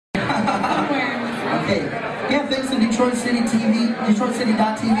Detroit City TV,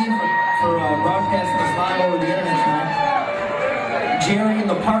 DetroitCity.tv for broadcasting us live over the internet tonight. Jerry in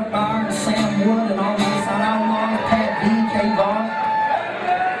the Park Bar, Sam Wood, and all the Inside Outlaws, Pat B, K-Ball.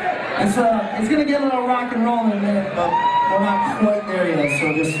 It's gonna get a little rock and roll in a minute, but we're not quite there yet,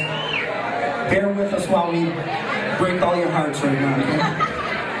 so just bear with us while we break all your hearts right now, okay?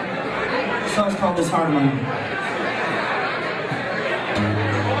 The song's called This Heart of Mine.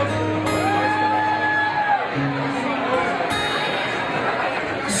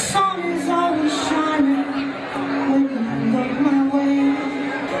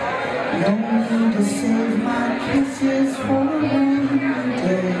 To save my kisses for a rainy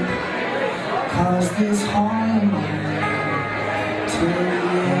day, 'cause this heart of mine till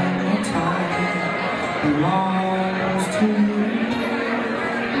the end of time belongs to you.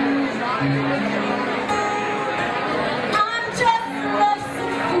 I'm just lost so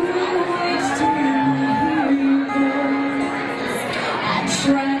foolish to hear you go. I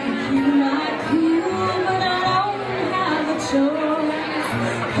try to keep my cool, but I don't have a choice,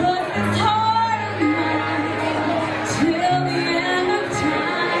 'cause it's hard till the end of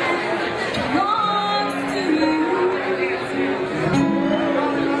time belongs to you.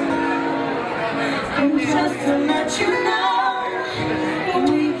 And just to let you know,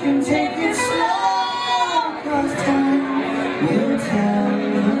 we can take it slow, 'cause time will tell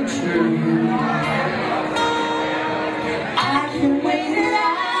the truth. I can wait it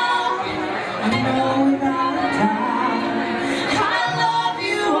out, I know without a doubt. I love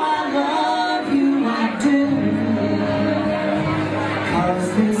you, I do.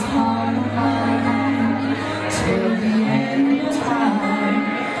 This heart of mine, till the end of time,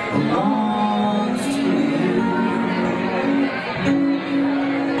 belongs to you.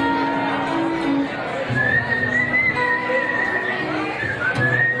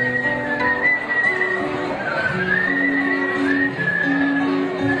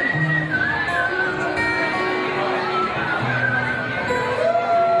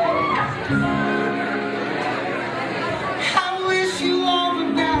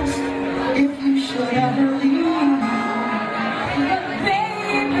 If you should ever leave, but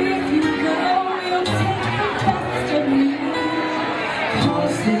baby, if you go, you'll take the best of me.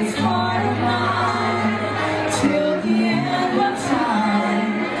 'Cause this heart of mine, till the end of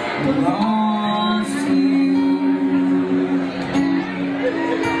time, belongs